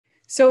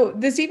So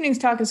this evening's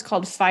talk is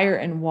called Fire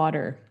and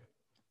Water.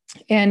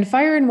 And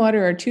fire and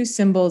water are two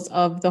symbols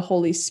of the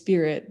Holy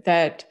Spirit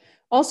that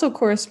also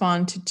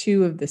correspond to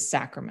two of the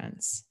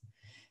sacraments.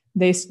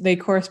 They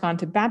correspond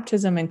to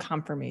baptism and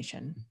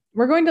confirmation.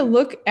 We're going to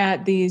look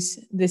at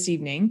these this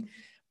evening,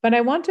 but I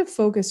want to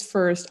focus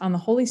first on the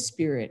Holy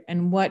Spirit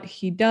and what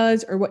he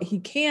does or what he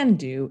can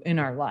do in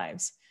our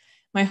lives.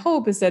 My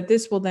hope is that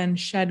this will then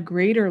shed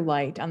greater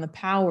light on the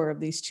power of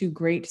these two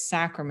great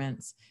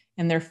sacraments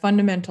and their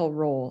fundamental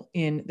role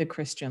in the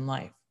Christian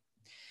life.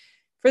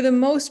 For the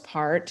most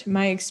part,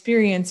 my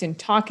experience in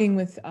talking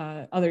with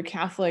other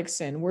Catholics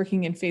and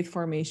working in faith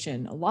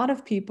formation, a lot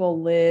of people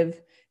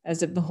live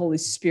as if the Holy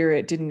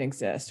Spirit didn't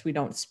exist. We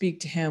don't speak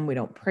to him, we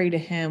don't pray to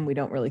him, we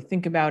don't really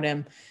think about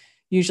him.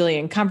 Usually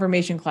in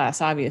confirmation class,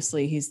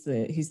 obviously, he's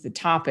the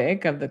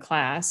topic of the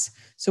class.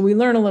 So we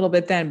learn a little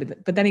bit then,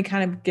 but then he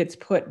kind of gets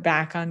put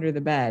back under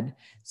the bed,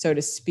 so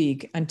to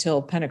speak,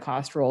 until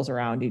Pentecost rolls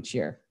around each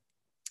year.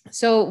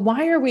 So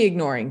why are we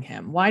ignoring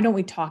him? Why don't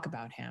we talk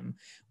about him?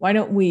 Why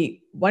don't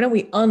we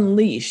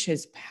unleash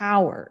his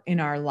power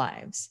in our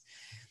lives?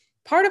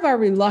 Part of our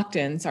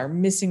reluctance, our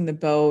missing the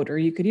boat, or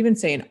you could even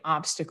say an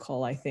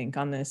obstacle, I think,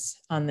 on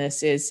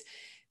this is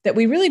that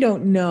we really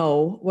don't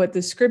know what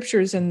the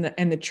scriptures and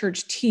the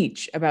church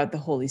teach about the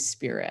Holy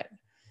Spirit.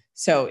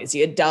 So is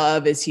he a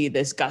dove? Is he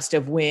this gust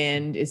of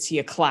wind? Is he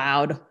a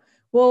cloud?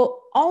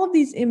 Well, all of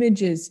these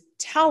images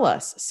tell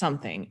us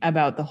something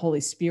about the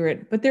Holy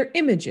Spirit, but they're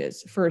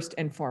images first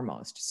and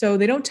foremost. So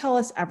they don't tell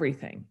us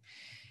everything.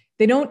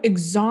 They don't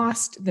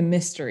exhaust the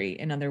mystery,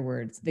 in other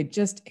words, they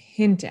just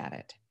hint at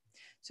it.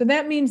 So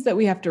that means that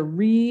we have to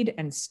read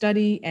and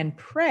study and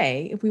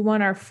pray if we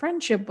want our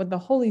friendship with the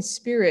Holy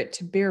Spirit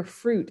to bear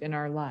fruit in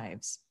our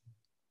lives.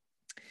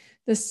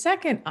 The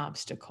second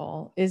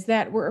obstacle is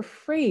that we're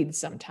afraid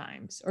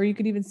sometimes, or you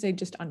could even say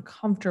just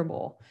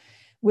uncomfortable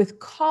with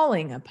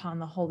calling upon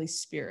the Holy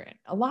Spirit.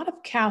 A lot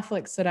of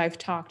Catholics that I've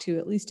talked to,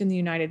 at least in the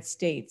United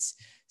States,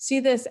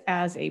 see this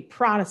as a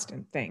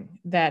Protestant thing,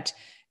 that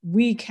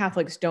we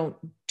Catholics don't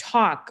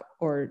talk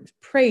or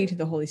pray to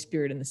the Holy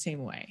Spirit in the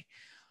same way.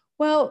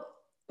 Well,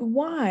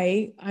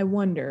 why, I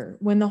wonder,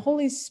 when the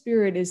Holy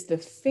Spirit is the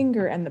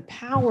finger and the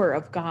power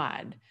of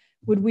God,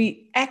 would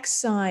we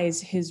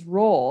excise his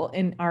role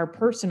in our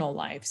personal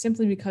life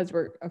simply because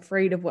we're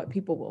afraid of what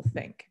people will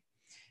think?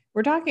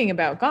 We're talking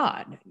about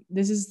God.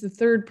 This is the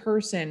third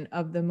person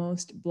of the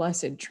most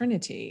blessed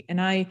Trinity.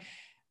 And I'm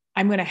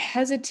going to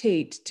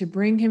hesitate to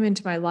bring him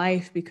into my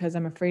life because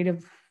I'm afraid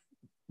of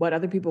what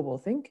other people will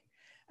think.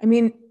 I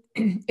mean,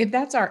 if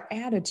that's our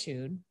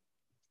attitude,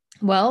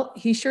 well,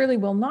 he surely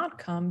will not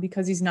come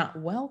because he's not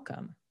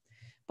welcome.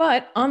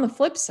 But on the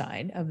flip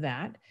side of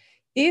that,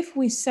 if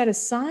we set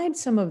aside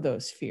some of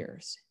those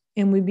fears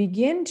and we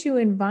begin to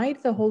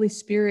invite the Holy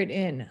Spirit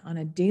in on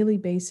a daily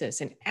basis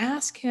and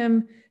ask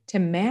him to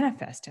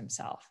manifest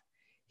himself,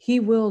 he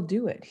will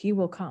do it. He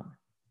will come.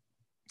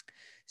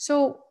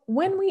 So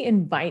when we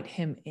invite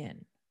him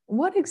in,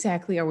 what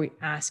exactly are we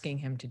asking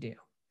him to do?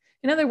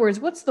 In other words,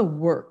 what's the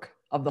work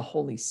of the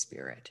Holy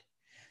Spirit?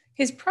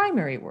 His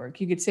primary work,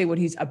 you could say what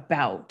he's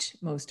about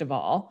most of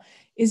all,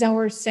 is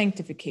our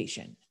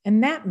sanctification.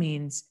 And that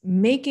means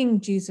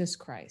making Jesus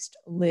Christ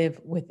live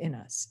within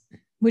us,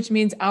 which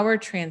means our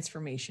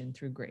transformation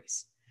through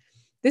grace.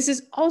 This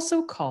is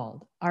also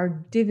called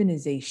our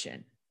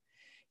divinization.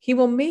 He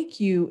will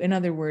make you, in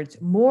other words,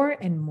 more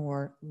and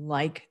more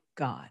like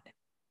God.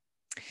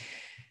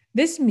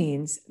 This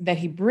means that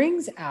he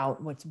brings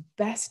out what's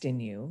best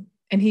in you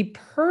and he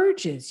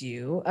purges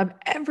you of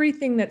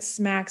everything that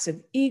smacks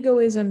of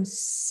egoism,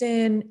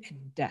 sin,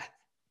 and death.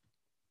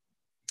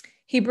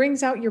 He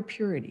brings out your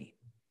purity.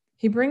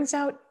 He brings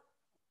out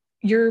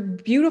your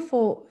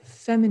beautiful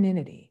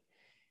femininity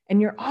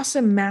and your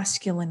awesome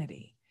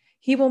masculinity.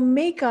 He will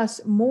make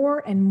us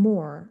more and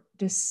more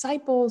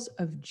disciples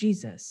of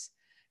Jesus,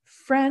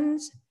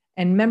 friends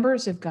and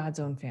members of God's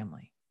own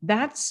family.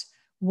 That's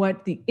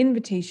what the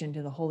invitation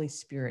to the Holy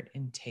Spirit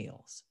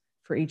entails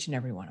for each and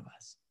every one of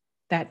us,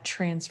 that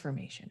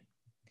transformation.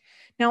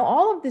 Now,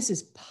 all of this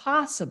is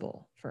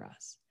possible for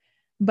us,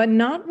 but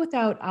not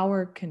without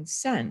our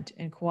consent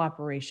and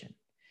cooperation.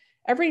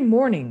 Every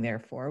morning,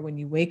 therefore, when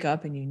you wake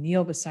up and you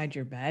kneel beside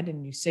your bed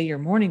and you say your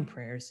morning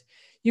prayers,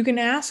 you can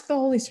ask the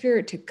Holy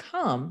Spirit to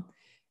come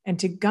and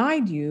to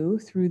guide you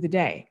through the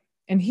day.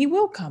 And he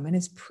will come, and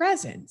his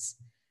presence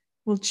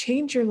will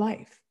change your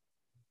life.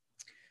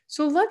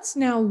 So let's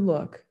now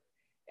look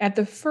at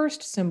the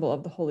first symbol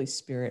of the Holy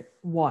Spirit,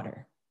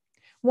 water.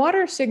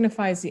 Water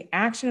signifies the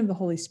action of the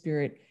Holy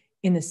Spirit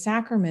in the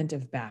sacrament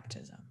of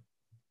baptism.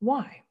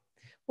 Why?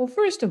 Well,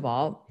 first of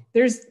all,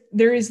 there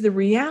is the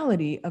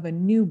reality of a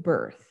new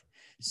birth.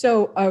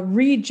 So a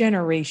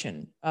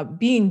regeneration,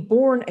 being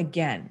born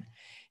again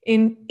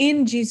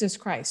in Jesus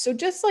Christ. So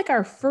just like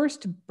our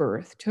first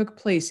birth took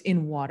place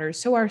in water,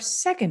 so our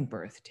second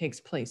birth takes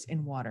place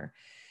in water.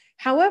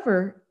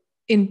 However,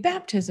 in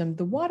baptism,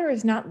 the water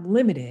is not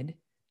limited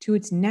to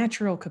its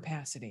natural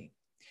capacity.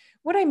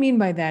 What I mean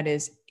by that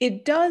is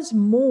it does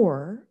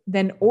more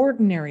than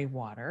ordinary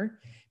water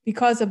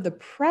because of the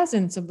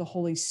presence of the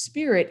Holy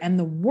Spirit and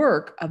the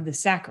work of the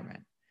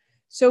sacrament.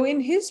 So in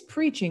his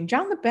preaching,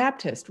 John the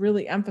Baptist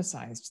really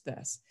emphasized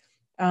this.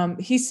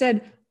 He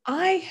said,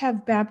 I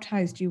have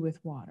baptized you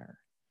with water,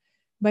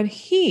 but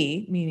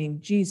he,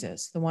 meaning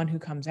Jesus, the one who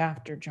comes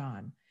after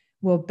John,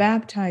 will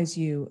baptize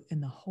you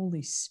in the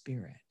Holy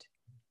Spirit.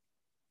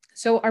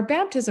 So our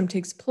baptism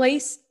takes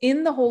place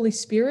in the Holy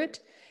Spirit,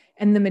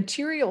 and the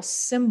material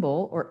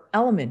symbol or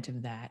element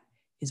of that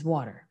is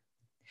water.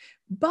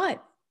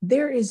 But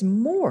there is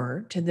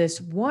more to this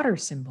water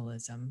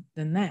symbolism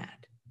than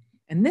that.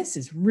 And this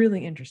is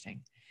really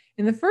interesting.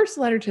 In the first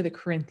letter to the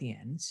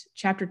Corinthians,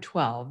 chapter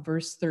 12,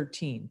 verse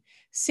 13,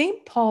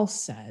 St. Paul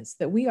says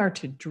that we are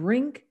to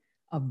drink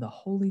of the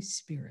Holy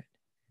Spirit.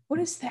 What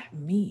does that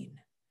mean?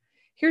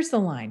 Here's the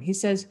line. He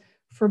says,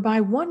 for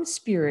by one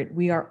Spirit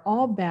we are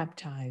all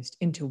baptized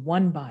into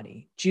one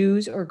body,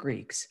 Jews or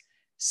Greeks,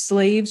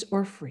 slaves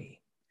or free,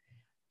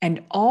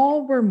 and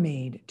all were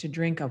made to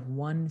drink of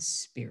one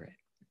Spirit.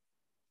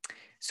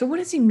 So what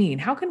does he mean?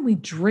 How can we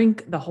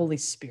drink the Holy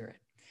Spirit?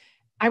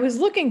 I was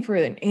looking for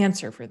an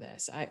answer for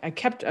this.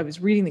 I was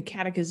reading the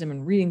catechism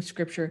and reading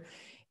scripture,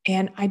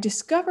 and I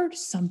discovered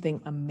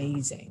something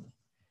amazing.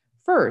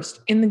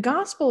 First, in the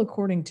Gospel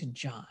according to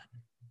John,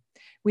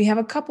 we have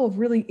a couple of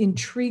really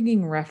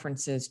intriguing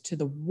references to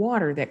the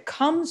water that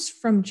comes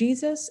from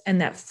Jesus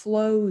and that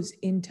flows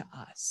into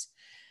us.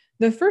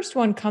 The first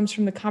one comes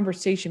from the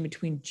conversation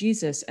between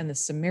Jesus and the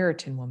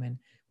Samaritan woman,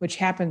 which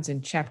happens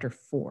in chapter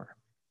 4.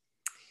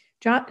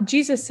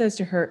 Jesus says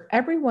to her,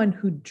 everyone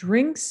who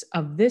drinks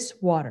of this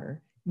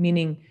water,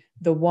 meaning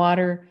the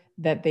water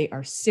that they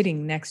are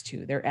sitting next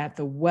to, they're at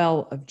the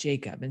well of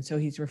Jacob. And so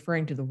he's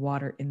referring to the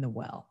water in the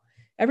well.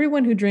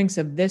 Everyone who drinks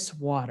of this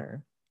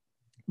water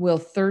will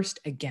thirst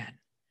again.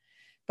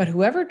 But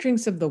whoever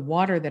drinks of the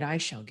water that I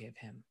shall give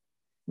him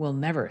will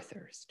never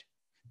thirst.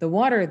 The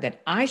water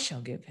that I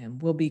shall give him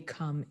will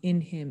become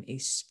in him a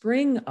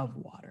spring of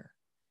water,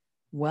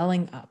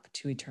 welling up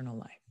to eternal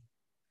life.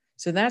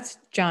 So that's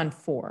John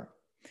 4.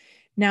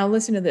 Now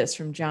listen to this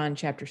from John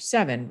chapter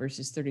 7,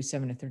 verses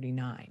 37 to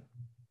 39.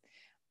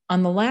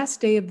 On the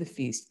last day of the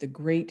feast, the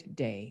great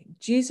day,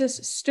 Jesus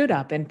stood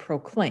up and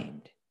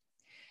proclaimed,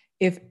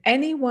 if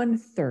anyone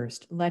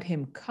thirst, let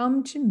him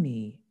come to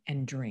me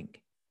and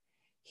drink.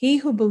 He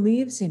who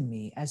believes in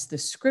me, as the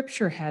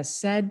scripture has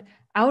said,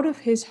 out of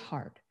his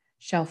heart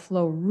shall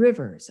flow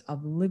rivers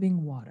of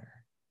living water.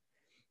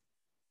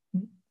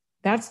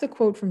 That's the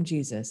quote from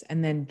Jesus.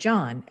 And then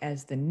John,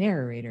 as the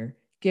narrator,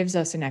 gives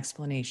us an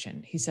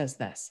explanation. He says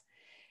this,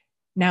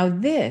 now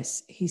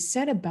this he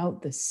said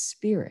about the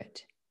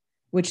Spirit,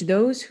 which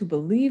those who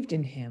believed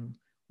in him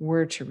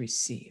were to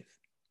receive.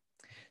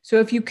 So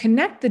if you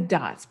connect the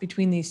dots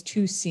between these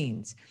two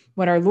scenes,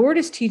 what our Lord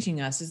is teaching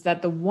us is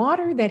that the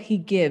water that he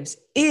gives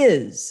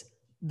is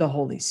the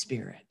Holy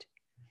Spirit.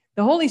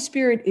 The Holy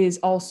Spirit is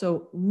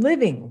also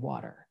living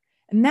water,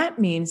 and that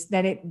means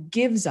that it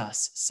gives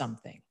us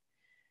something.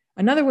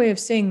 Another way of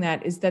saying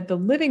that is that the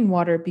living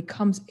water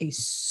becomes a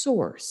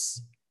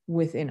source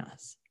within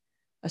us.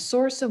 A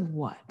source of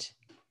what?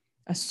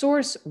 A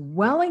source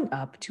welling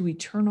up to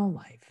eternal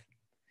life.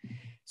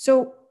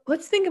 So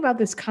let's think about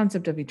this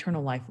concept of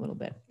eternal life a little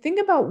bit. Think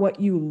about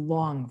what you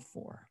long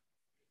for.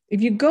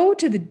 If you go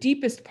to the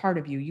deepest part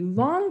of you, you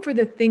long for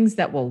the things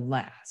that will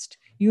last.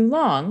 You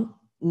long,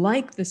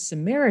 like the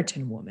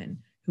Samaritan woman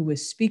who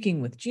was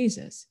speaking with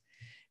Jesus,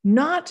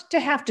 not to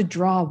have to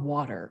draw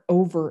water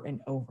over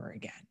and over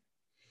again.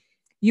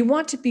 You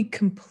want to be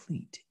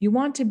complete. You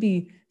want to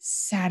be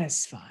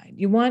satisfied.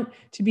 You want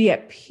to be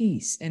at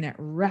peace and at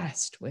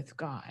rest with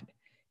God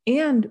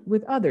and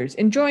with others,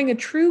 enjoying a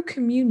true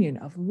communion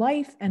of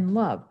life and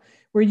love,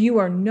 where you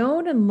are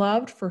known and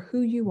loved for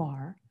who you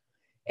are,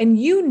 and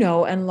you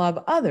know and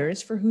love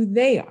others for who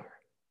they are.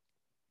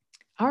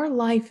 Our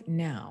life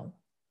now,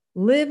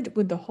 lived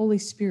with the Holy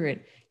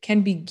Spirit,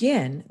 can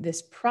begin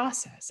this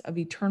process of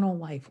eternal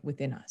life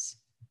within us.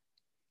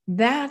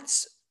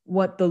 That's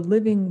what the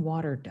living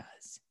water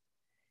does.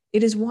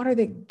 It is water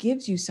that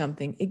gives you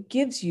something. It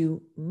gives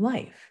you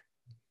life.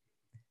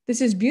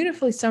 This is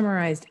beautifully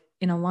summarized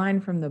in a line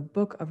from the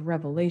book of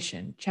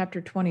Revelation,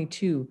 chapter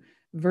 22,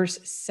 verse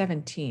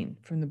 17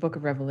 from the book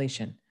of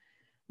Revelation.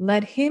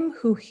 Let him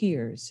who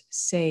hears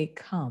say,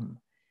 come,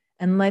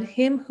 and let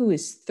him who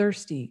is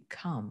thirsty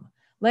come.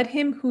 Let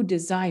him who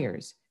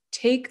desires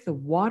take the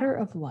water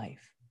of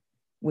life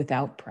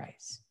without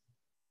price.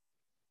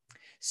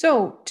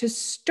 So to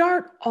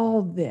start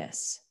all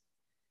this,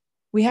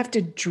 we have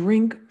to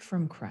drink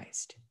from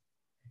Christ.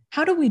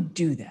 How do we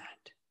do that?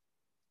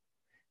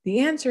 The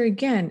answer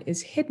again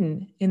is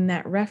hidden in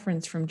that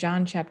reference from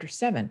John chapter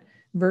 7,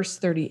 verse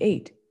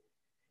 38.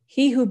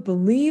 He who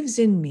believes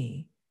in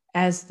me,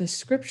 as the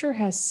scripture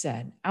has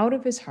said, out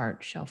of his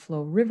heart shall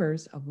flow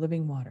rivers of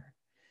living water.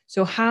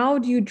 So how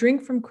do you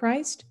drink from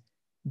Christ?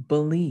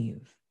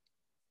 Believe.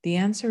 The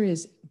answer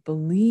is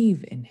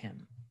believe in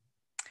him.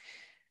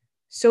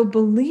 So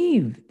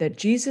believe that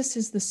Jesus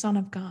is the Son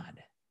of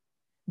God.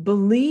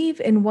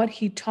 Believe in what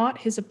he taught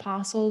his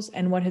apostles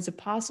and what his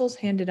apostles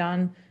handed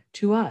on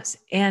to us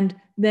and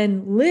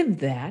then live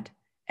that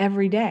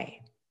every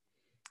day.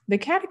 The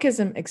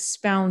Catechism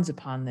expounds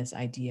upon this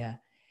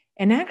idea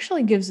and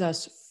actually gives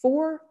us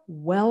 4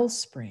 well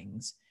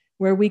springs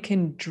where we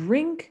can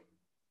drink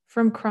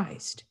from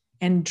Christ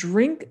and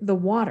drink the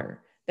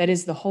water that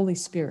is the Holy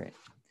Spirit.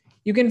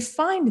 You can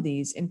find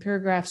these in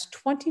paragraphs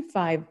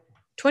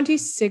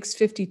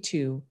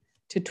 2652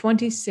 to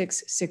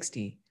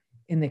 2660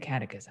 in the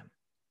Catechism.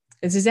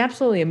 This is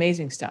absolutely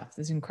amazing stuff.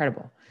 This is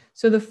incredible.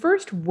 So the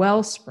first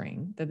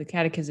wellspring that the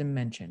Catechism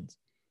mentions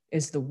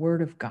is the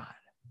Word of God.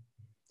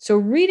 So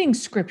reading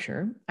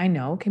scripture, I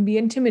know, can be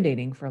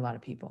intimidating for a lot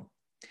of people.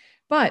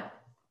 But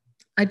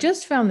I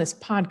just found this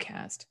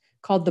podcast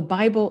called The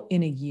Bible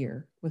in a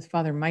Year with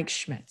Father Mike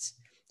Schmitz.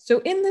 So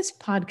in this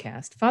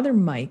podcast, Father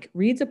Mike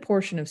reads a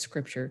portion of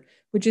scripture,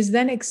 which is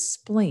then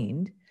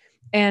explained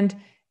and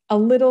a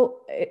little,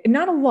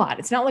 not a lot,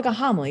 it's not like a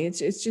homily, it's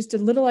just a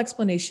little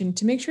explanation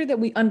to make sure that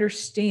we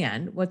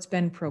understand what's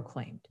been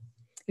proclaimed.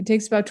 It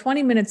takes about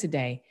 20 minutes a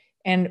day.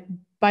 And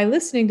by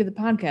listening to the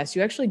podcast,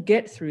 you actually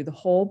get through the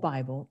whole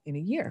Bible in a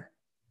year.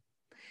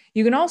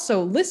 You can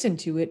also listen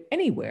to it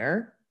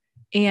anywhere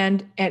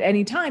and at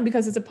any time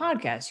because it's a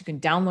podcast. You can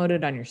download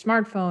it on your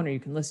smartphone or you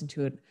can listen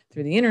to it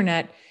through the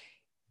internet.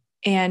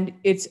 And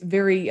it's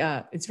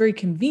very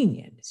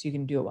convenient. So you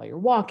can do it while you're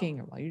walking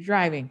or while you're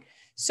driving.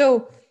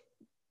 So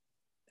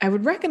I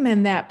would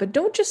recommend that, but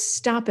don't just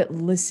stop at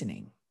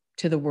listening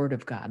to the Word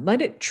of God.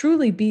 Let it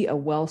truly be a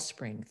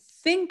wellspring.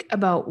 Think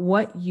about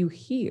what you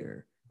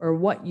hear or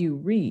what you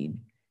read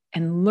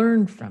and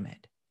learn from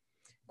it.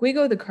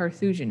 Guido the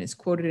Carthusian is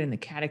quoted in the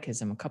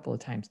Catechism a couple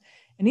of times,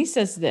 and he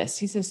says this,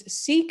 he says,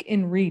 "Seek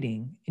in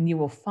reading and you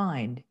will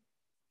find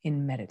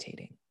in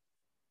meditating.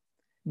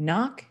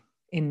 Knock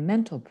in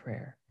mental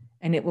prayer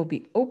and it will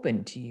be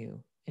open to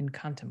you in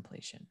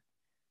contemplation."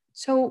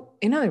 So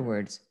in other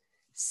words,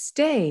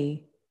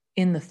 stay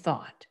in the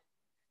thought,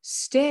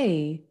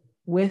 stay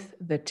with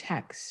the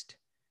text,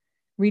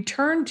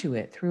 return to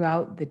it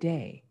throughout the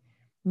day.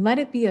 Let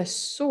it be a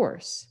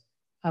source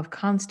of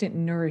constant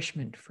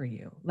nourishment for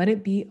you. Let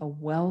it be a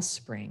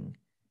wellspring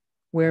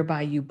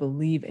whereby you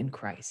believe in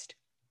Christ.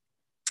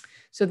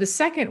 So the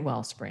second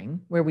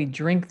wellspring, where we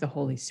drink the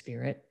Holy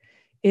Spirit,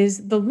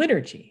 is the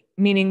liturgy,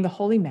 meaning the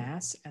Holy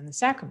Mass and the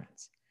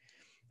sacraments,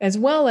 as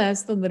well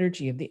as the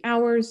liturgy of the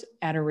hours,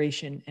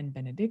 adoration and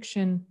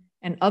benediction,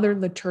 and other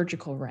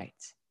liturgical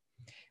rites.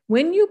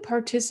 When you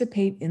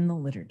participate in the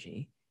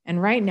liturgy,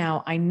 and right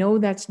now I know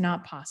that's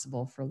not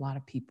possible for a lot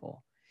of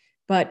people,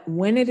 but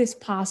when it is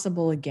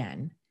possible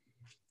again,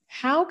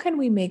 how can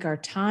we make our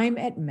time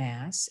at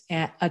Mass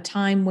at a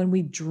time when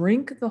we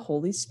drink the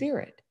Holy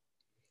Spirit?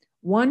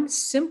 One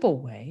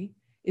simple way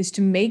is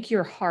to make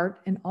your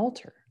heart an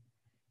altar.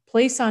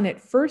 Place on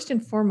it first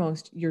and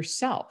foremost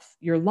yourself,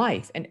 your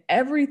life, and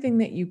everything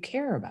that you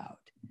care about.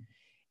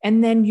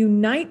 And then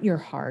unite your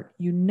heart,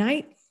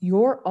 unite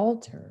your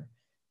altar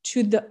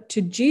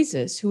to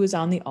Jesus, who is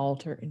on the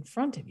altar in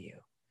front of you.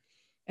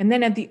 And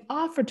then at the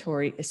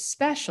offertory,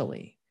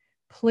 especially,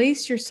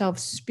 place yourself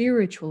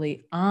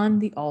spiritually on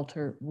the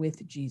altar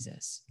with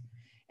Jesus.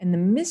 And the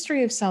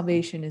mystery of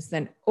salvation is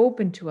then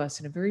open to us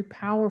in a very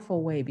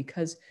powerful way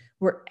because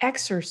we're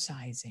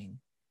exercising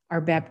our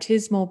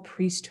baptismal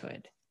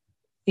priesthood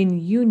in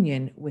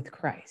union with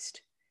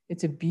Christ.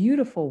 It's a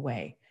beautiful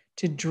way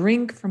to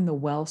drink from the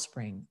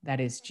wellspring that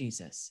is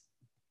Jesus.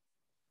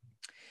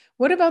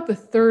 What about the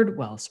third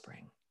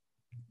wellspring,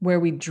 where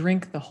we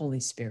drink the Holy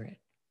Spirit?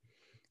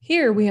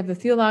 Here we have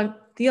the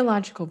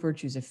theological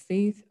virtues of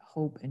faith,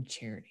 hope, and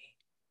charity.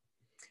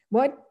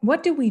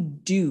 What do we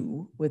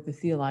do with the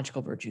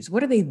theological virtues?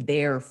 What are they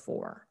there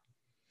for?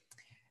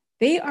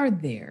 They are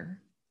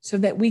there so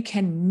that we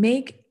can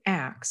make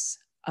acts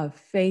of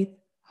faith,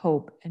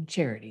 hope, and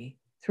charity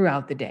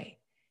throughout the day.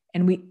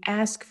 And we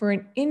ask for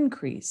an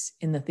increase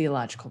in the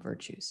theological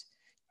virtues.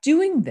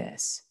 Doing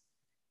this,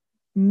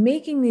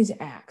 making these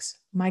acts,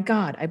 my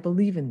God, I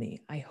believe in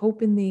thee, I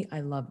hope in thee,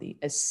 I love thee,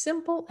 as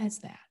simple as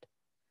that.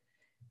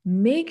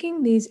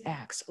 Making these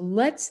acts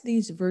lets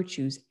these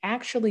virtues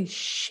actually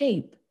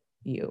shape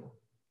you.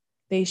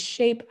 They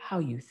shape how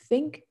you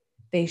think,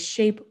 they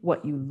shape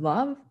what you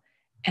love,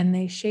 and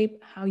they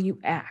shape how you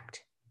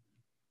act.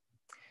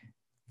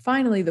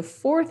 Finally, the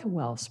fourth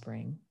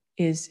wellspring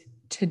is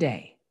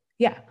today.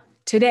 Yeah,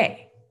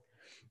 today.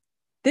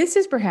 This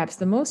is perhaps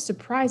the most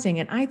surprising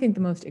and I think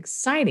the most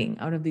exciting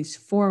out of these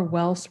four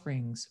well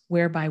springs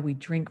whereby we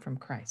drink from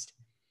Christ.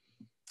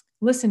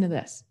 Listen to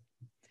this.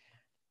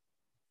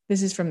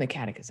 This is from the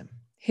Catechism.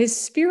 His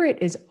Spirit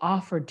is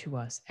offered to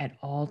us at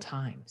all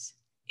times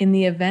in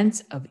the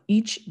events of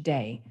each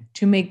day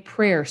to make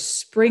prayer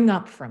spring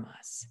up from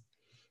us.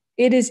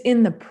 It is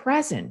in the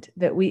present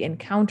that we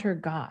encounter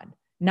God,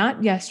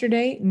 not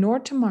yesterday nor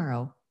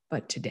tomorrow,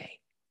 but today.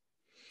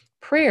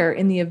 Prayer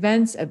in the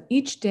events of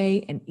each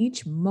day and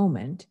each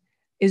moment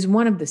is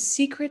one of the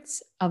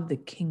secrets of the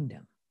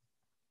kingdom.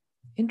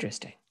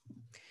 Interesting.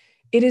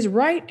 It is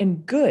right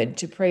and good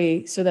to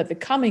pray so that the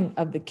coming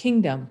of the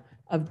kingdom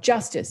of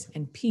justice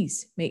and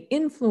peace may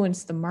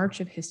influence the march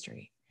of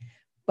history.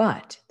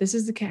 But this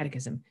is the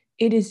catechism.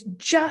 It is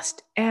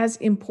just as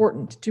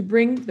important to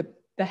bring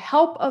the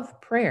help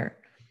of prayer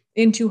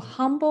into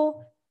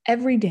humble,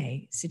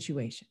 everyday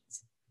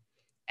situations.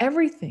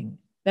 Everything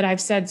that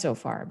I've said so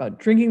far about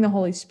drinking the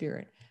Holy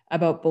Spirit,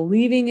 about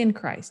believing in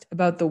Christ,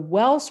 about the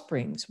well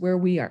springs where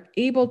we are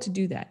able to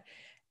do that,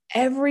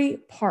 every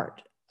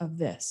part of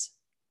this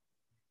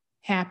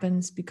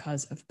happens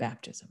because of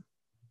baptism.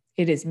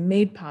 It is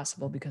made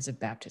possible because of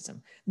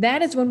baptism.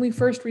 That is when we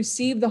first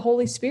receive the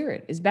Holy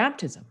Spirit, is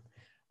baptism,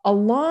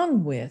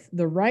 along with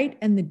the right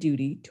and the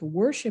duty to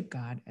worship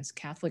God as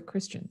Catholic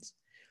Christians.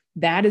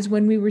 That is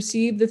when we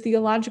receive the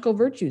theological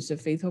virtues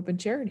of faith, hope, and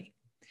charity.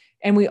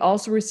 And we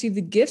also receive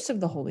the gifts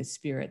of the Holy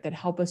Spirit that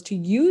help us to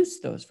use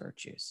those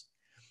virtues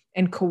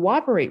and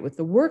cooperate with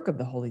the work of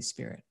the Holy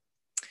Spirit.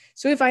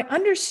 So if I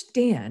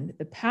understand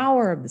the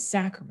power of the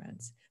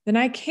sacraments, then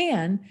I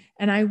can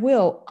and I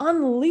will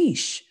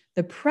unleash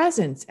the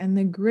presence and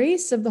the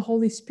grace of the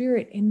Holy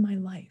Spirit in my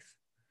life.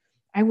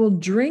 I will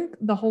drink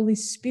the Holy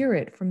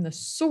Spirit from the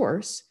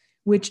source,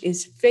 which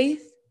is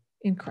faith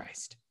in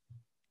Christ.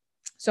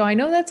 So I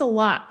know that's a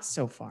lot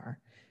so far,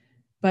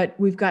 but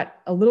we've got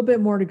a little bit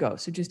more to go.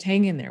 So just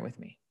hang in there with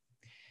me.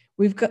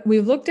 We've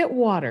looked at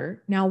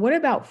water. Now, what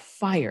about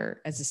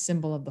fire as a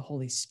symbol of the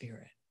Holy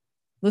Spirit?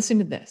 Listen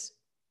to this.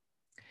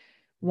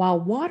 While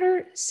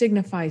water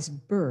signifies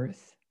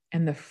birth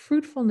and the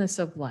fruitfulness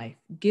of life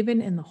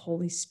given in the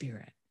Holy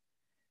Spirit,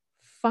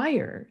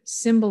 fire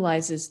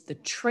symbolizes the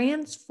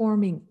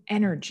transforming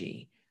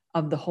energy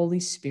of the Holy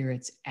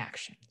Spirit's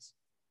actions.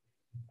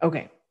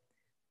 Okay,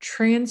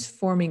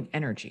 transforming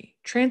energy.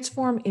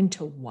 Transform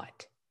into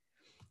what?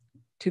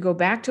 To go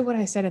back to what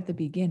I said at the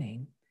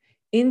beginning,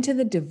 into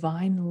the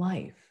divine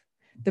life.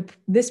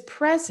 This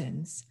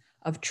presence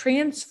of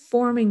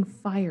transforming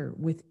fire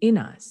within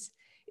us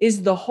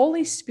is the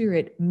Holy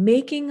Spirit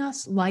making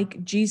us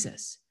like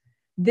Jesus.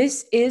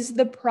 This is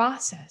the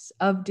process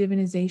of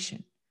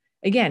divinization.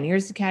 Again,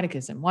 here's the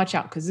catechism. Watch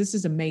out, because this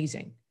is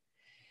amazing.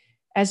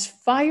 As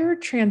fire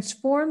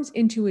transforms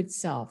into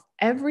itself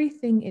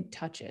everything it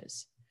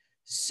touches,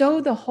 so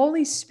the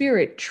Holy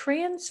Spirit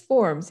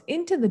transforms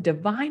into the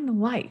divine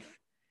life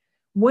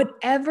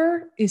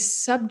whatever is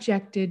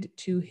subjected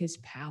to his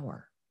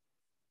power.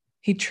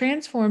 He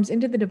transforms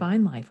into the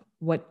divine life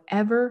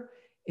whatever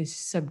is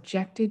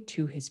subjected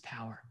to his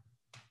power.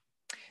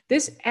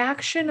 This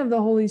action of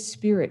the Holy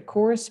Spirit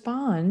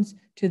corresponds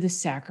to the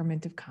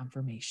sacrament of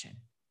confirmation,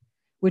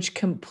 which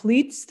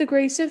completes the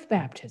grace of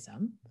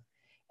baptism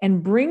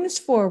and brings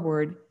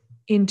forward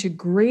into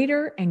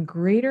greater and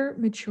greater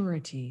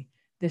maturity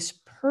this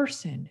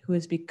person who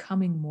is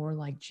becoming more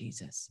like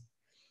Jesus.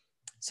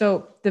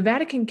 So the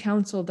Vatican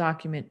Council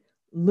document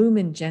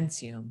Lumen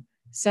Gentium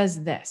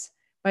says this: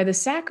 by the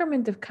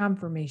sacrament of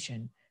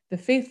confirmation, the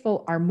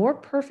faithful are more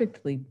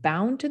perfectly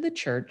bound to the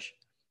church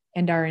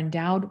and are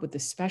endowed with the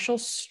special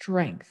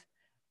strength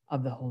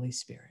of the Holy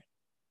Spirit,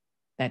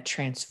 that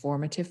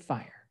transformative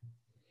fire.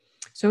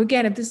 So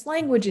again, if this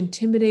language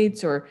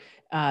intimidates or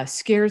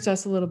scares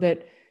us a little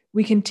bit,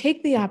 we can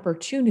take the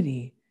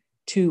opportunity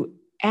to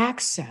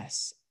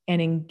access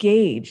and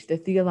engage the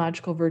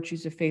theological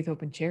virtues of faith,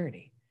 hope, and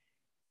charity.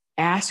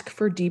 Ask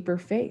for deeper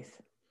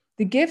faith.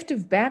 The gift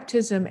of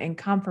baptism and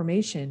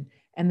confirmation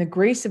and the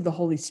grace of the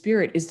Holy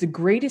Spirit is the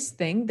greatest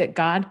thing that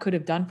God could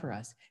have done for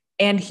us.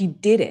 And he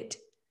did it.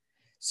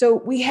 So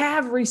we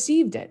have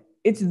received it.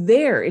 It's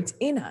there. It's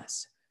in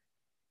us.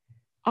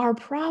 Our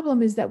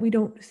problem is that we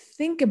don't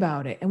think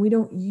about it and we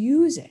don't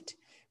use it.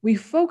 We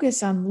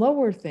focus on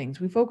lower things.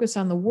 We focus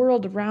on the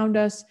world around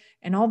us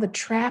and all the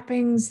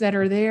trappings that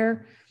are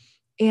there.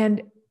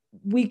 And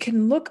we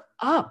can look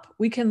up.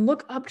 We can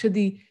look up to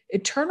the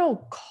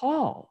eternal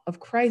call of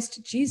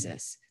Christ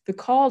Jesus, the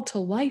call to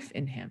life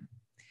in him.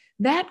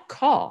 That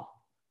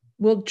call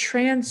will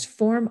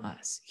transform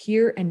us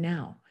here and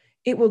now.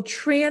 It will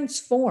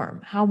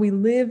transform how we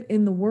live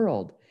in the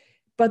world.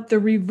 But the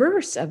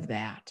reverse of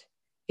that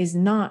is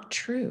not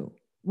true.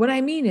 What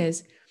I mean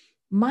is,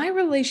 my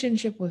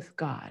relationship with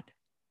God,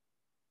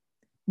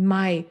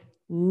 my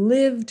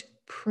lived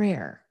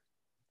prayer,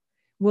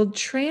 will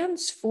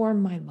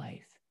transform my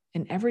life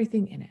and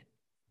everything in it.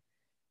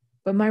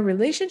 But my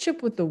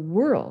relationship with the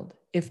world,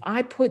 if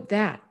I put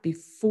that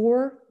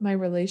before my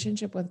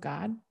relationship with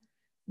God,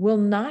 will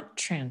not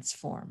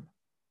transform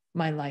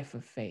my life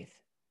of faith.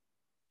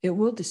 It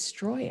will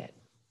destroy it.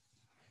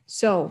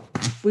 So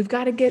we've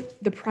got to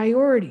get the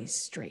priorities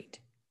straight.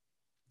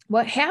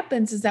 What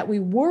happens is that we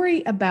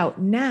worry about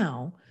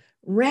now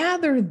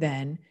rather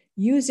than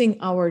using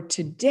our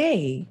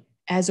today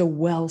as a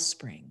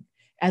wellspring,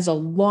 as a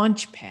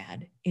launch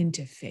pad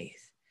into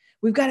faith.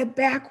 We've got it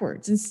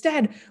backwards.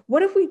 Instead,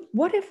 what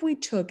if we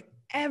took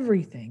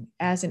everything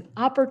as an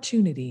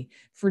opportunity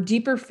for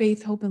deeper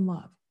faith, hope, and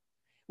love?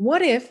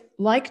 What if,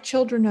 like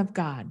children of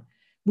God,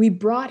 we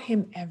brought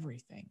him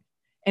everything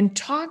and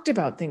talked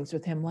about things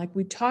with him like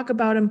we talk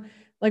about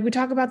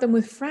them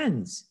with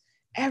friends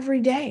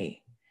every day?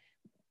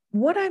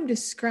 What I'm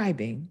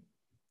describing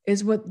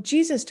is what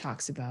Jesus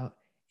talks about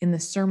in the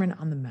Sermon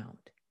on the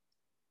Mount.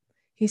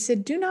 He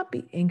said, do not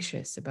be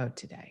anxious about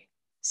today,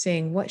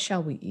 saying, what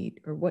shall we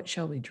eat, or what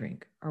shall we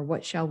drink, or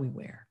what shall we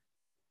wear?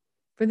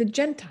 For the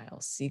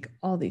Gentiles seek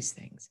all these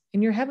things,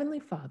 and your heavenly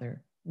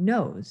Father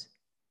knows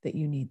that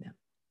you need them.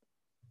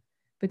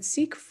 But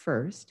seek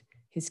first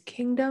his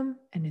kingdom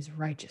and his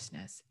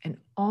righteousness, and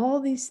all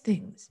these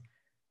things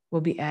will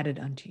be added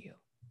unto you.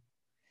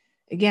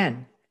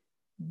 Again,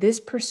 this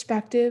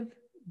perspective,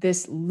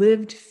 this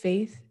lived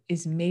faith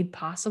is made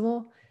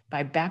possible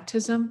by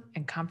baptism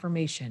and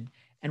confirmation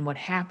and what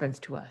happens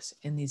to us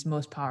in these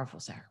most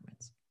powerful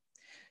sacraments.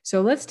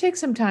 So let's take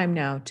some time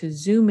now to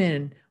zoom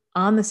in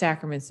on the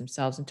sacraments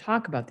themselves and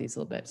talk about these a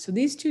little bit. So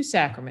these two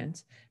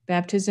sacraments,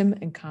 baptism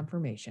and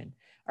confirmation,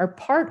 are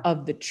part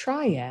of the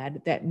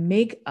triad that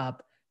make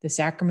up the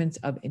sacraments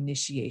of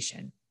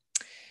initiation.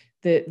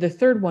 The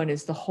third one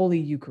is the Holy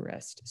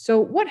Eucharist.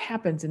 So what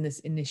happens in this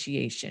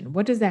initiation?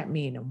 What does that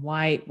mean, and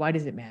why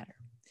does it matter?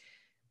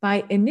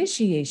 By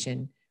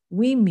initiation,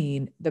 we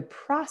mean the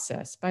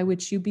process by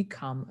which you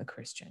become a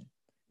Christian,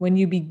 when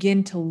you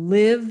begin to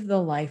live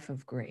the life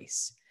of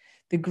grace.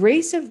 The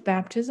grace of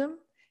baptism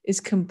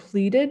is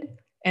completed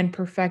and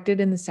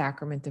perfected in the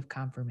sacrament of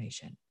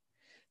confirmation.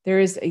 There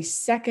is a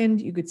second,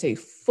 you could say,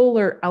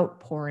 fuller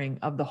outpouring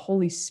of the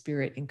Holy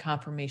Spirit in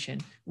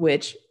confirmation,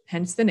 which,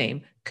 hence the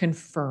name,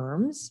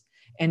 confirms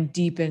and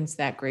deepens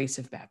that grace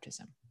of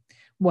baptism.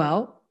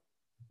 Well,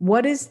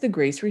 what is the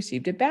grace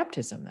received at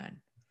baptism then?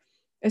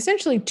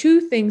 Essentially,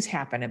 two things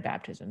happen at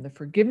baptism: the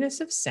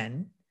forgiveness of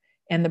sin,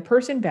 and the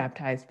person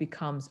baptized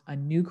becomes a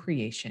new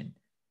creation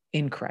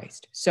in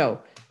Christ.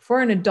 So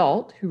for an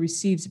adult who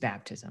receives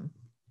baptism,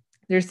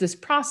 there's this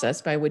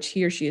process by which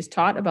he or she is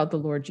taught about the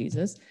Lord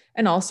Jesus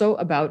and also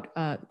about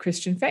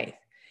Christian faith.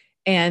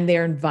 And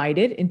they're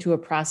invited into a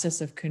process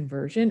of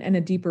conversion and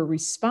a deeper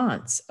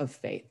response of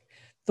faith.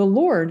 The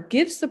Lord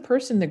gives the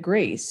person the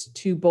grace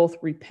to both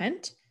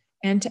repent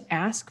and to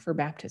ask for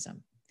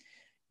baptism.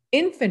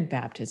 Infant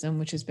baptism,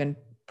 which has been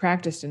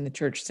practiced in the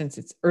church since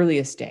its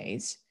earliest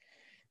days,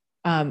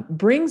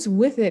 brings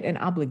with it an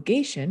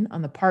obligation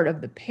on the part of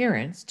the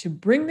parents to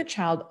bring the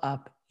child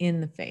up in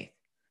the faith,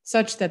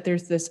 such that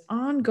there's this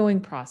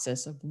ongoing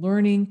process of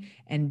learning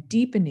and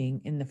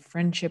deepening in the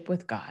friendship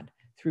with God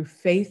through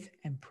faith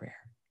and prayer.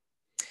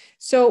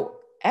 So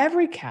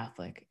every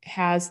Catholic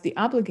has the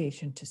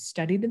obligation to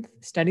study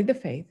the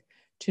faith,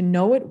 to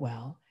know it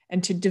well,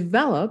 and to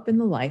develop in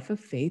the life of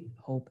faith,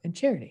 hope, and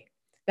charity.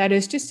 That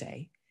is to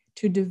say,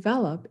 to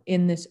develop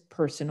in this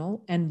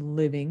personal and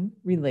living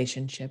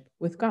relationship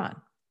with God.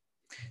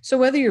 So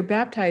whether you're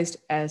baptized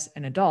as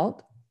an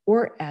adult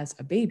or as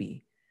a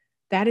baby,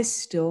 that is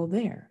still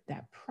there,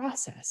 that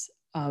process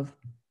of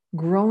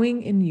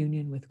growing in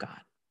union with God.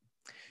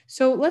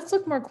 So let's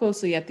look more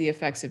closely at the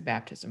effects of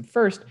baptism.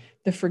 First,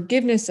 the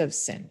forgiveness of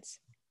sins.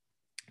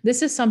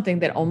 This is something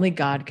that only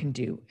God can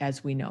do,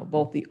 as we know.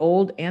 Both the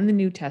Old and the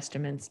New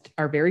Testaments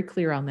are very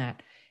clear on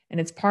that, and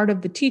it's part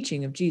of the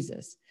teaching of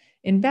Jesus.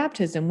 In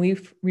baptism, we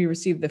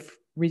receive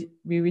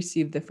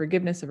the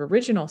forgiveness of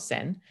original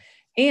sin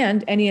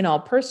and any and all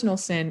personal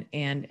sin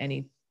and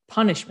any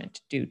punishment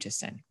due to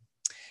sin.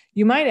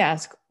 You might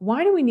ask,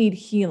 why do we need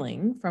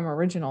healing from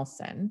original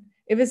sin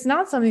if it's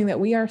not something that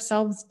we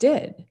ourselves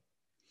did?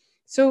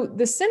 So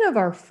the sin of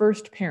our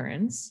first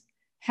parents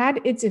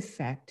had its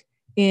effect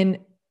in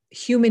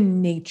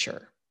human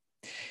nature.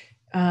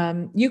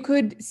 You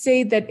could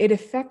say that it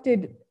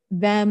affected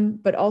them,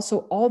 but also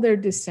all their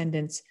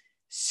descendants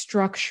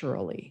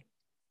structurally.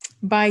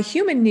 By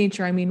human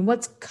nature, I mean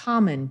what's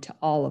common to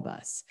all of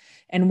us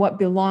and what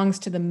belongs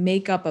to the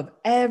makeup of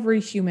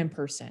every human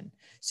person.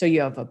 So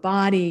you have a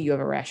body, you have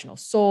a rational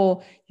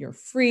soul, you're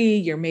free,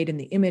 you're made in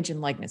the image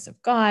and likeness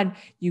of God,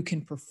 you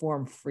can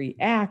perform free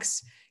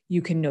acts,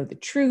 you can know the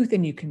truth,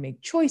 and you can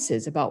make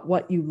choices about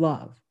what you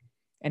love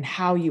and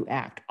how you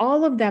act.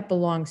 All of that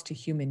belongs to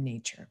human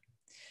nature.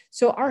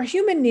 So our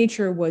human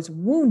nature was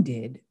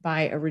wounded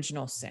by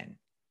original sin.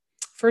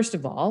 First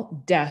of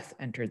all, death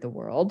entered the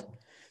world,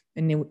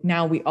 and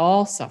now we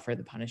all suffer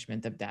the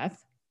punishment of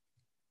death.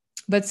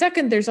 But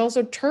second, there's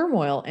also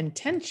turmoil and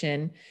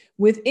tension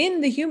within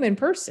the human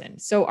person.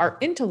 So our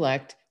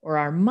intellect or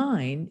our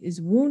mind is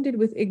wounded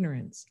with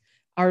ignorance.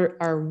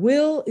 Our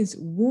will is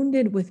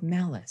wounded with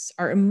malice.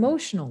 Our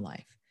emotional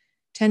life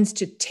tends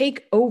to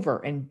take over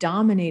and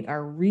dominate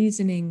our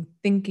reasoning,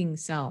 thinking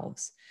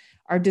selves.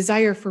 Our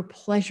desire for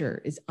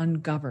pleasure is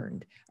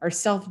ungoverned. Our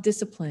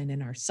self-discipline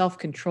and our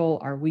self-control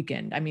are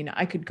weakened. I mean,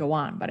 I could go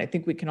on, but I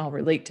think we can all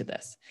relate to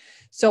this.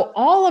 So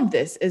all of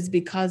this is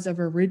because of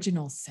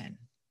original sin.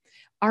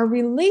 Our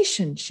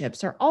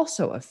relationships are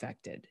also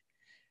affected.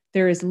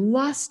 There is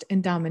lust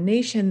and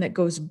domination that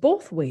goes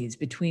both ways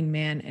between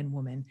man and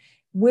woman,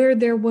 where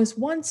there was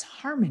once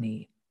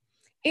harmony.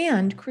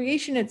 And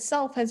creation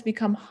itself has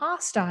become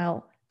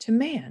hostile to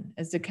man,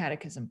 as the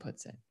Catechism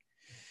puts it.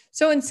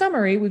 So in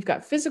summary, we've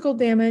got physical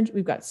damage,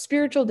 we've got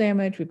spiritual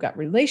damage, we've got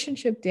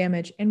relationship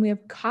damage, and we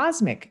have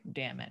cosmic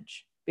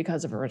damage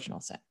because of original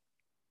sin.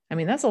 I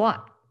mean, that's a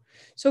lot.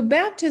 So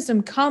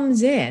baptism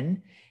comes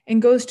in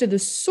and goes to the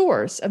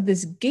source of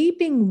this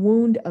gaping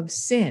wound of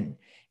sin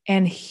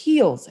and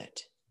heals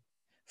it.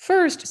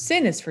 First,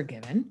 sin is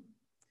forgiven.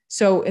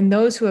 So in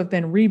those who have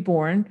been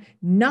reborn,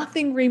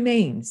 nothing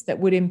remains that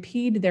would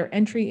impede their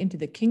entry into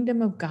the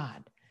kingdom of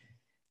God.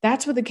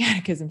 That's what the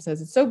Catechism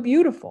says. It's so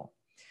beautiful.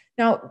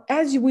 Now,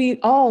 as we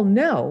all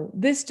know,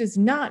 this does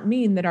not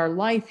mean that our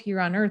life here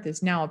on earth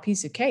is now a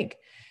piece of cake,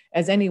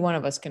 as any one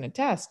of us can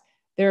attest.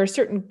 There are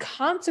certain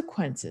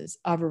consequences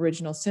of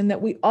original sin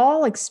that we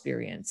all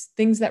experience,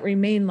 things that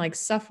remain like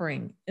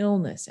suffering,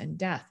 illness, and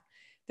death.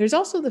 There's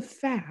also the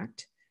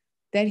fact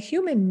that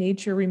human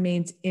nature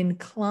remains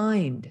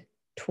inclined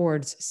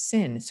towards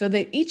sin, so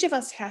that each of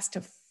us has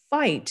to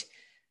fight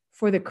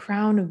for the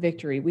crown of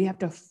victory. We have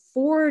to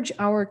forge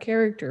our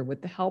character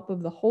with the help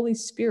of the Holy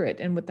Spirit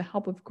and with the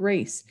help of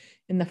grace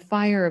in the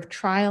fire of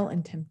trial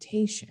and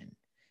temptation.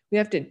 We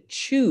have to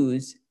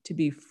choose to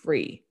be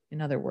free,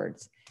 in other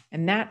words,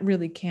 and that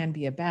really can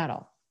be a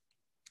battle.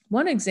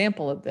 One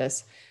example of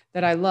this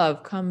that I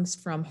love comes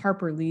from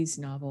Harper Lee's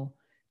novel,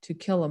 To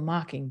Kill a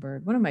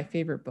Mockingbird, one of my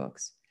favorite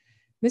books.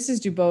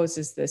 Mrs. Dubose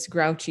is this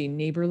grouchy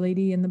neighbor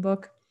lady in the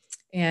book,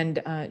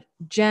 and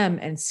Jem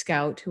and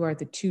Scout, who are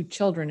the two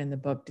children in the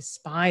book,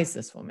 despise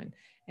this woman.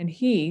 And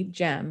he,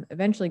 Jem,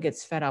 eventually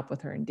gets fed up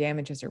with her and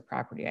damages her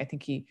property. I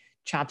think he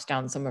chops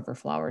down some of her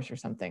flowers or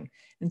something.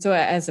 And so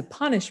as a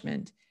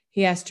punishment,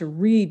 he has to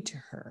read to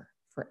her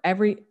for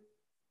every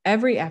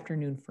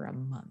afternoon for a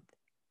month.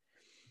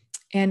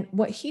 And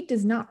what he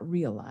does not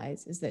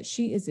realize is that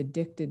she is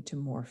addicted to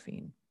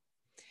morphine,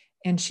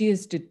 and she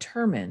is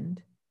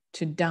determined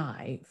to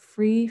die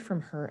free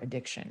from her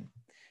addiction.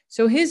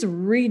 So his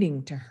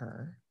reading to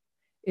her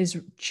is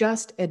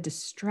just a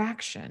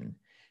distraction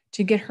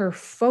to get her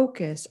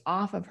focus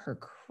off of her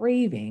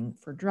craving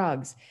for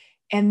drugs.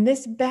 And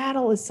this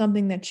battle is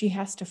something that she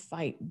has to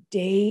fight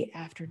day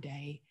after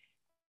day.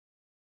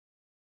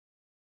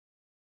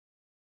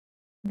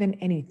 Than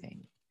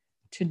anything,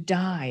 to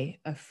die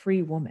a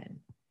free woman.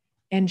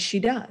 And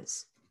she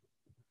does.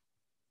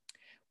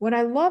 What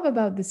I love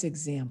about this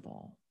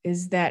example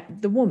is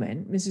that the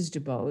woman, Mrs.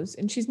 Dubose,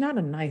 and she's not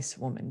a nice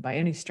woman by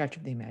any stretch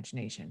of the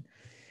imagination,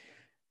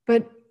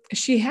 but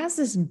she has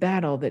this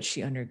battle that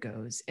she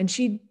undergoes, and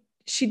she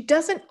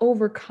doesn't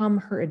overcome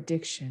her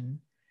addiction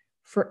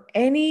for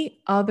any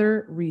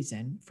other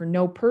reason, for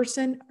no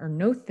person or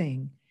no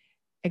thing,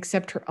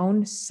 except her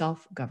own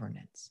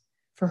self-governance,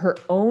 for her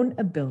own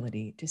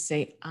ability to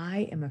say,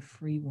 I am a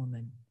free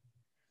woman.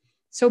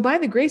 So by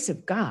the grace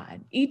of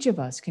God, each of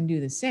us can do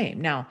the same.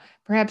 Now,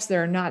 perhaps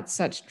there are not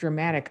such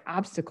dramatic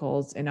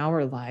obstacles in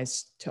our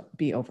lives to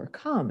be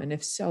overcome. And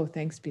if so,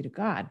 thanks be to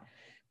God.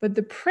 But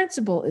the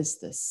principle is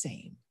the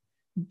same.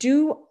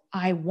 Do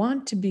I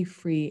want to be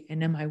free?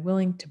 And am I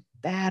willing to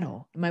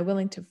battle? Am I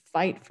willing to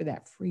fight for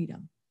that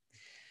freedom?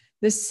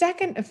 The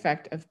second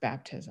effect of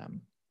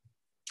baptism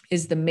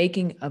is the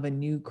making of a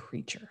new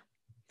creature,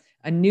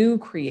 a new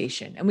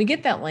creation. And we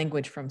get that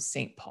language from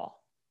St. Paul.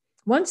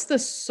 Once the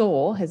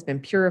soul has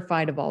been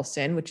purified of all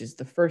sin, which is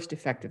the first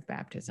effect of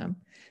baptism,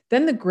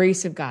 then the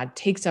grace of God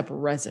takes up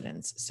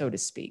residence, so to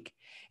speak,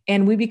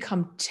 and we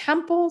become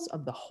temples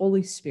of the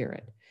Holy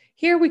Spirit.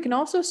 Here we can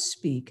also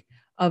speak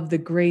of the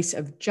grace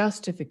of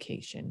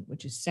justification,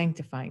 which is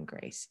sanctifying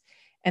grace,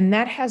 and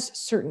that has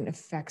certain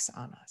effects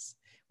on us.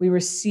 We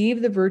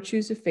receive the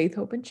virtues of faith,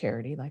 hope, and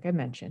charity, like I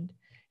mentioned,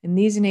 and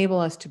these enable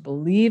us to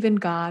believe in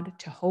God,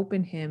 to hope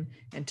in Him,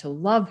 and to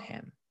love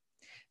Him.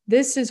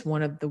 This is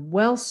one of the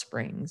well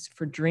springs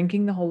for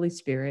drinking the Holy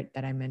Spirit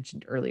that I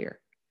mentioned earlier.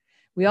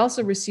 We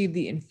also receive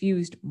the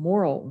infused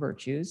moral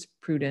virtues,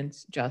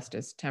 prudence,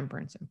 justice,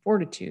 temperance, and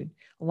fortitude,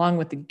 along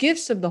with the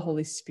gifts of the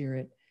Holy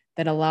Spirit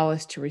that allow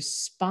us to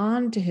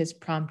respond to His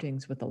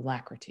promptings with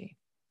alacrity.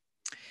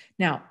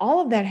 Now, all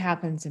of that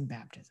happens in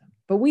baptism,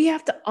 but we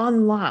have to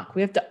unlock,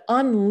 we have to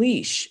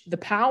unleash the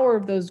power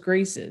of those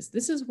graces.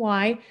 This is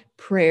why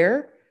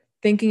prayer,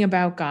 thinking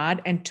about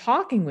God, and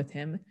talking with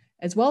Him,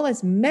 as well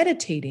as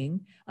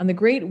meditating on the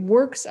great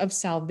works of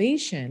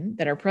salvation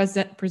that are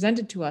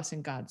presented to us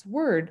in God's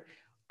Word,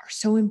 are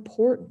so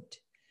important.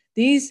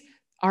 These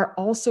are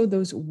also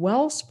those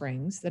well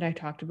springs that I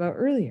talked about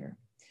earlier.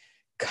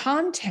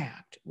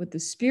 Contact with the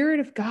Spirit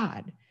of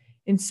God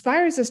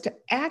inspires us to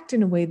act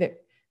in a way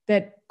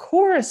that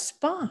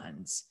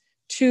corresponds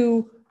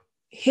to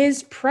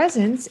His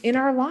presence in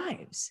our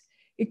lives.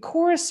 It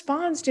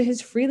corresponds to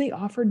His freely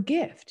offered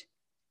gift.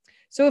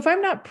 So if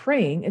I'm not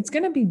praying, it's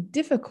going to be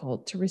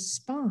difficult to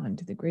respond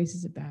to the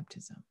graces of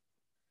baptism.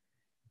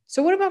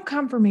 So what about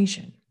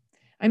confirmation?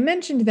 I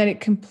mentioned that it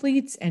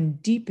completes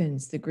and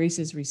deepens the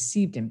graces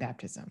received in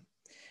baptism.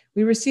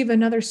 We receive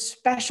another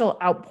special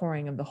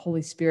outpouring of the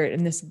Holy Spirit,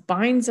 and this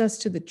binds us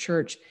to the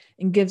church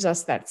and gives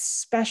us that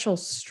special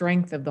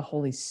strength of the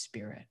Holy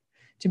Spirit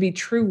to be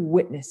true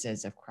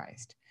witnesses of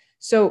Christ.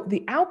 So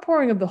the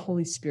outpouring of the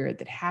Holy Spirit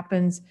that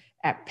happens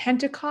at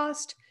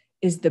Pentecost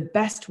is the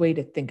best way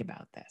to think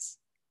about this.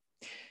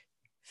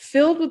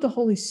 Filled with the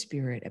Holy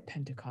Spirit at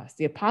Pentecost,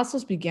 the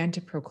apostles began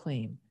to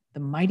proclaim the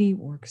mighty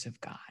works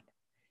of God.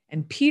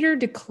 And Peter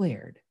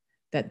declared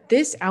that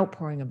this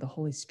outpouring of the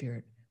Holy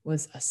Spirit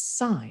was a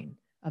sign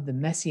of the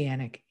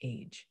Messianic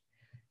age.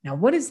 Now,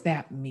 what does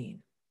that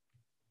mean?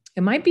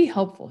 It might be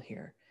helpful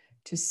here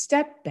to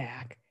step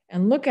back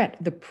and look at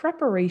the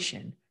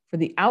preparation for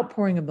the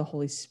outpouring of the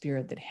Holy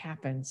Spirit that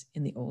happens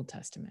in the Old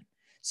Testament.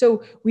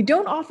 So we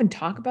don't often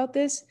talk about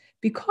this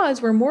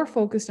because we're more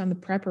focused on the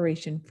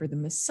preparation for the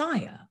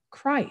Messiah,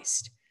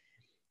 Christ.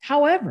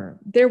 However,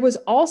 there was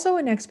also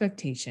an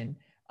expectation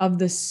of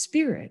the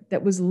Spirit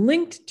that was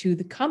linked to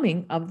the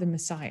coming of the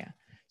Messiah.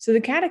 So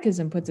the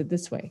Catechism puts it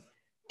this way: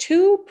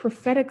 two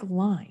prophetic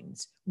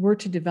lines were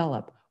to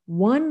develop,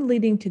 one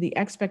leading to the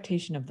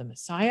expectation of the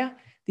Messiah,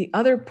 the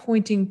other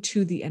pointing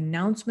to the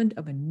announcement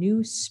of a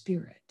new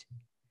Spirit.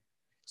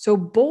 So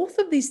both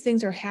of these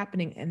things are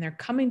happening, and they're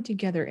coming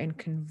together and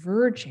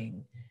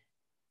converging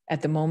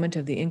at the moment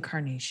of the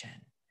incarnation.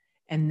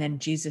 And then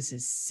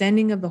Jesus'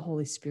 sending of the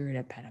Holy Spirit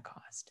at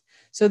Pentecost.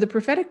 So the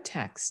prophetic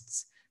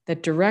texts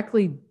that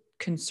directly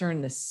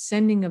concern the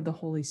sending of the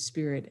Holy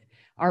Spirit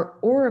are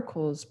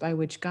oracles by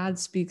which God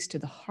speaks to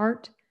the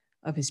heart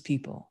of his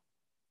people.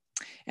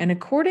 And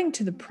according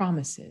to the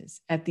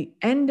promises, at the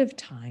end of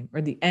time,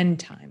 or the end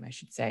time, I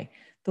should say,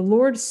 the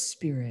Lord's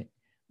Spirit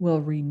will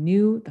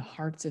renew the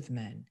hearts of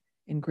men,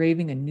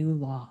 engraving a new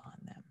law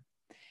on them.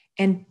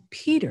 And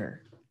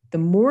Peter, the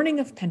morning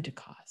of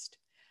Pentecost,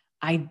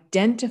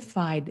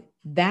 identified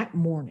that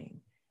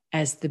morning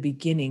as the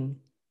beginning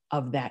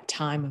of that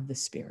time of the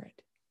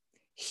Spirit.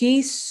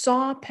 He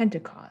saw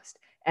Pentecost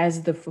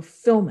as the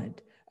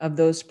fulfillment of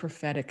those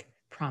prophetic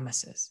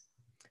promises.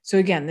 So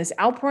again, this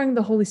outpouring of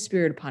the Holy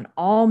Spirit upon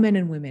all men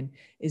and women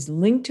is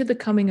linked to the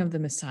coming of the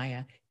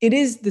Messiah. It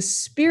is the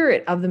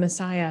Spirit of the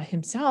Messiah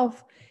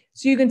himself.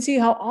 So you can see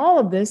how all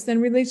of this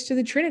then relates to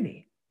the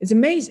Trinity. It's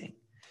amazing.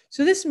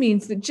 So this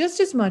means that just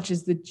as much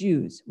as the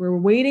Jews were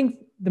awaiting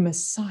the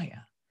Messiah,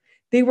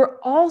 they were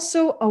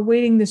also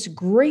awaiting this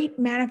great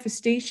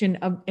manifestation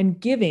of and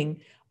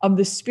giving of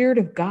the Spirit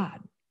of God.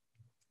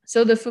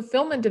 So the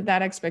fulfillment of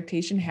that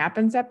expectation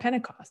happens at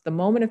Pentecost, the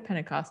moment of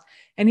Pentecost.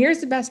 And here's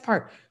the best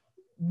part.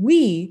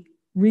 We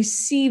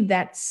receive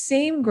that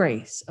same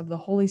grace of the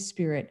Holy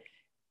Spirit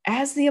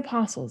as the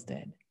apostles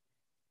did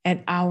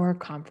at our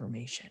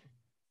confirmation.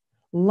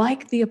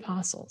 Like the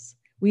apostles,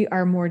 we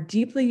are more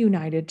deeply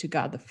united to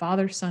God the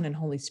Father, Son, and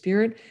Holy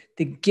Spirit.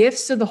 The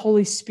gifts of the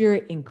Holy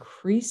Spirit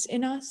increase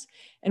in us,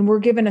 and we're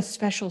given a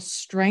special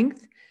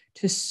strength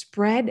to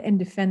spread and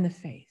defend the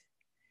faith.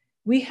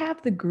 We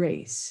have the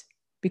grace,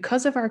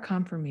 because of our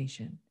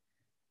confirmation,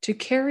 to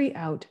carry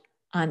out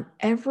on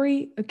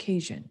every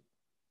occasion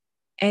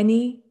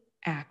any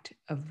act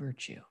of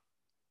virtue.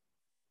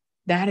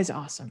 That is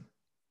awesome.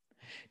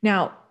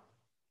 Now,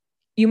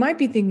 you might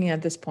be thinking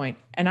at this point,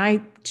 and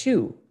I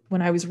too,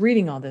 when I was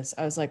reading all this,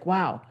 I was like,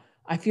 wow,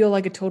 I feel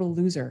like a total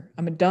loser.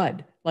 I'm a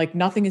dud. Like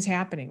nothing is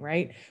happening,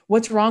 right?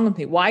 What's wrong with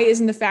me? Why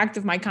isn't the fact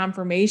of my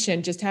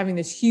confirmation just having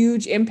this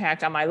huge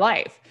impact on my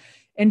life?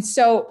 And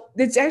so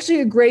it's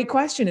actually a great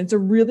question. It's a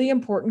really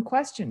important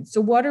question.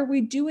 So what are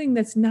we doing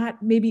that's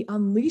not maybe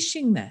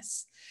unleashing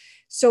this?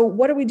 So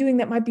what are we doing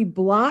that might be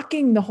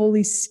blocking the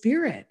Holy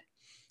Spirit?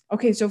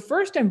 Okay, so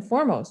first and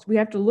foremost, we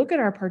have to look at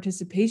our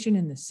participation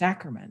in the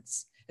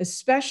sacraments,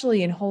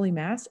 especially in Holy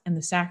Mass and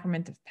the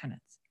sacrament of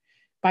penance,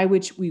 by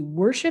which we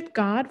worship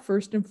God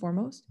first and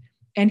foremost,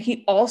 and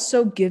he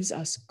also gives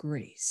us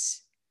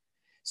grace.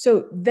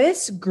 So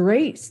this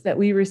grace that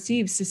we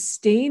receive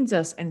sustains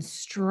us and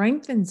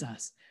strengthens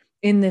us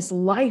in this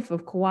life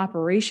of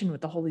cooperation with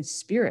the Holy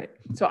Spirit.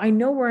 So I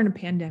know we're in a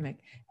pandemic,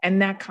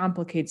 and that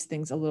complicates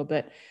things a little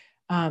bit.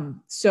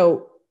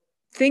 So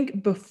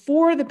think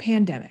before the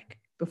pandemic,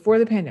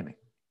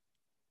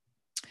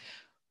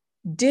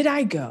 did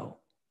I go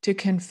to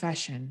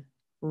confession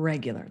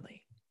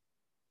regularly?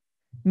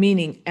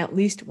 Meaning at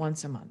least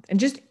once a month. And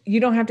just, you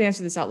don't have to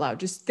answer this out loud.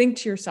 Just think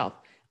to yourself,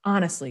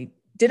 honestly,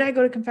 did I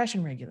go to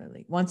confession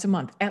regularly? Once a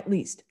month, at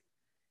least.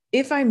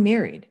 If I'm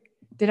married,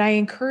 did I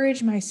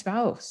encourage my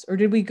spouse, or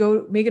did we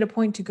go make it a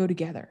point to go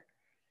together?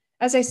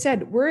 As I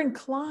said, we're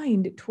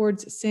inclined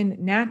towards sin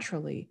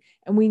naturally,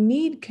 and we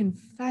need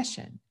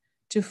confession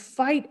to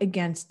fight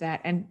against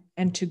that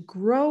and to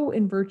grow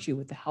in virtue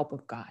with the help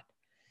of God.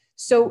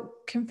 So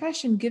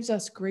confession gives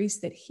us grace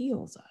that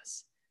heals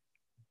us.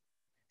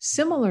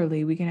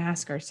 Similarly, we can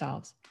ask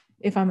ourselves,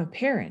 if I'm a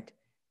parent,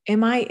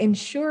 am I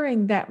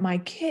ensuring that my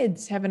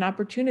kids have an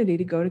opportunity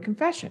to go to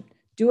confession?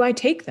 Do I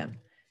take them?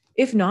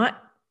 If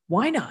not,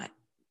 why not?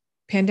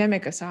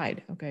 Pandemic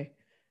aside, okay?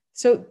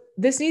 So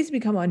this needs to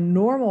become a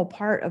normal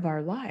part of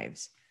our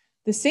lives.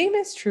 The same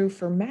is true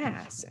for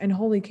Mass and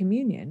Holy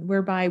Communion,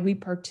 whereby we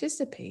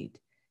participate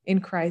in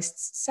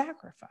Christ's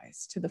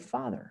sacrifice to the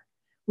Father.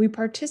 We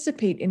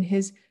participate in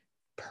his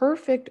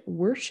perfect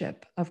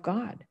worship of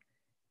God,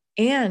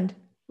 and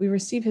we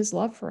receive his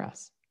love for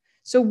us.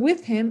 So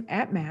with him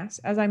at Mass,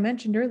 as I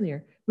mentioned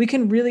earlier, we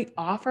can really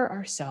offer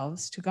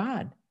ourselves to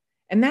God.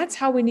 And that's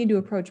how we need to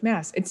approach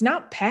Mass. It's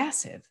not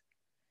passive.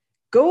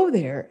 Go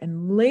there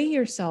and lay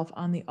yourself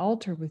on the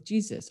altar with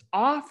Jesus.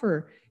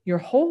 Offer your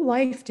whole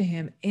life to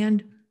him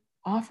and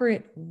offer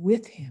it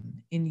with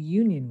him, in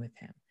union with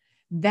him.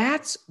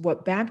 That's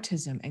what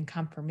baptism and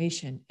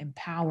confirmation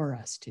empower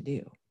us to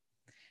do.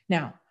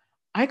 Now,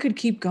 I could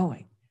keep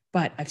going,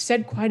 but I've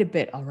said quite a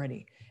bit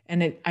already,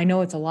 and I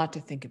know it's a lot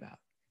to think about.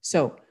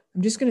 So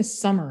I'm just going to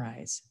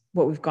summarize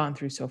what we've gone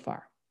through so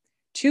far.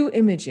 2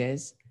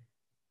 images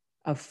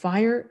of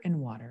fire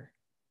and water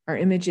are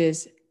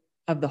images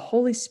of the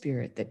Holy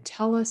Spirit that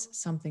tell us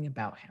something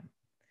about him.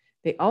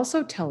 They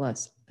also tell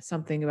us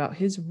something about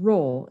his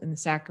role in the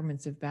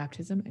sacraments of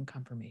baptism and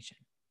confirmation.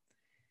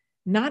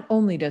 Not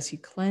only does he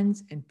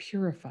cleanse and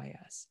purify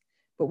us,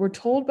 but we're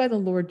told by the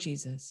Lord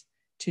Jesus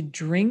to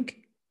drink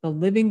the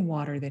living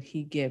water that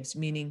he gives,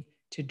 meaning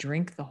to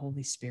drink the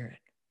Holy Spirit.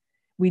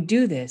 We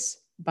do this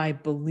by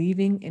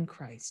believing in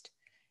Christ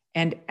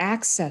and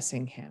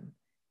accessing him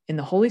in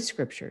the Holy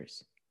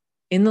Scriptures,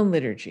 in the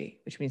liturgy,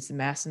 which means the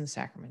Mass and the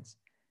sacraments,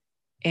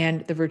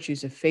 and the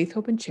virtues of faith,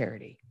 hope, and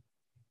charity,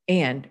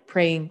 and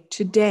praying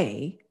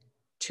today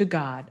to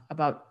God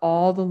about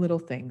all the little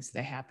things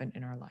that happen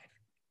in our life.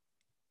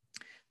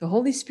 The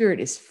Holy Spirit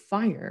is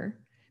fire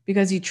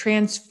because he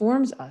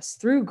transforms us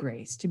through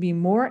grace to be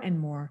more and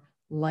more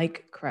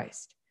like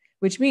Christ,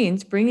 which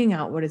means bringing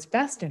out what is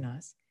best in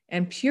us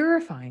and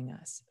purifying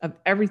us of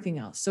everything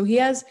else. So he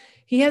has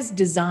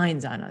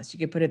designs on us, you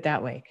could put it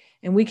that way,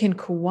 and we can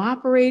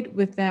cooperate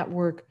with that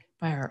work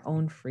by our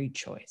own free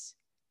choice.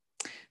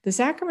 The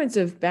sacraments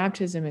of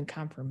baptism and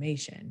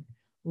confirmation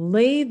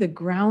lay the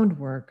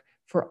groundwork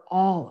for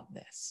all of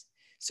this.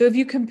 So if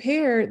you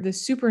compare the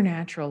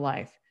supernatural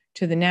life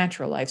to the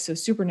natural life, so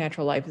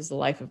supernatural life is the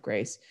life of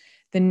grace,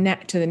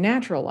 to the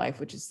natural life,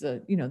 which is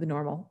the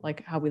normal,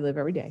 like how we live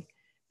every day,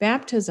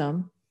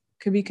 baptism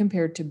could be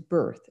compared to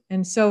birth.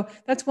 And so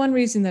that's one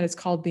reason that it's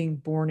called being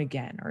born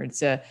again, or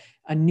it's a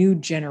new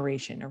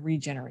generation, a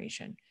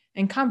regeneration.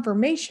 And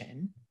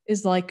confirmation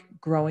is like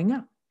growing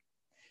up.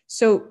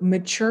 So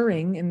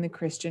maturing in the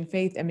Christian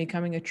faith and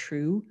becoming a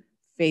true,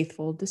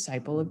 faithful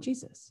disciple of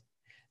Jesus.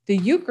 The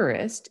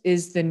Eucharist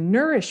is the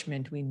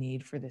nourishment we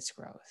need for this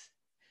growth.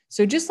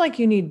 So just like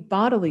you need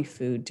bodily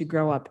food to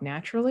grow up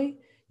naturally,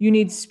 you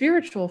need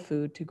spiritual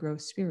food to grow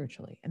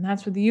spiritually. And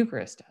that's what the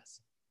Eucharist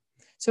does.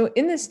 So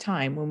in this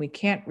time when we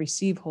can't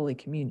receive Holy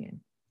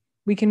Communion,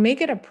 we can make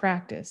it a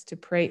practice to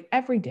pray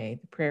every day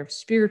the prayer of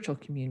spiritual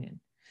communion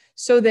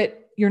so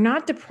that you're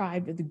not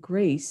deprived of the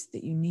grace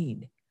that you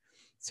need.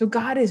 So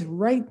God is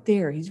right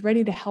there. He's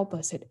ready to help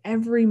us at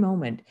every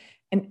moment.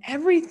 And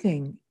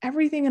everything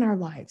in our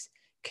lives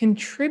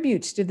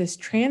contributes to this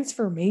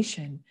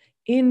transformation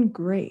in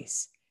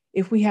grace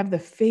if we have the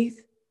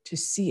faith to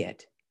see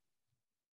it.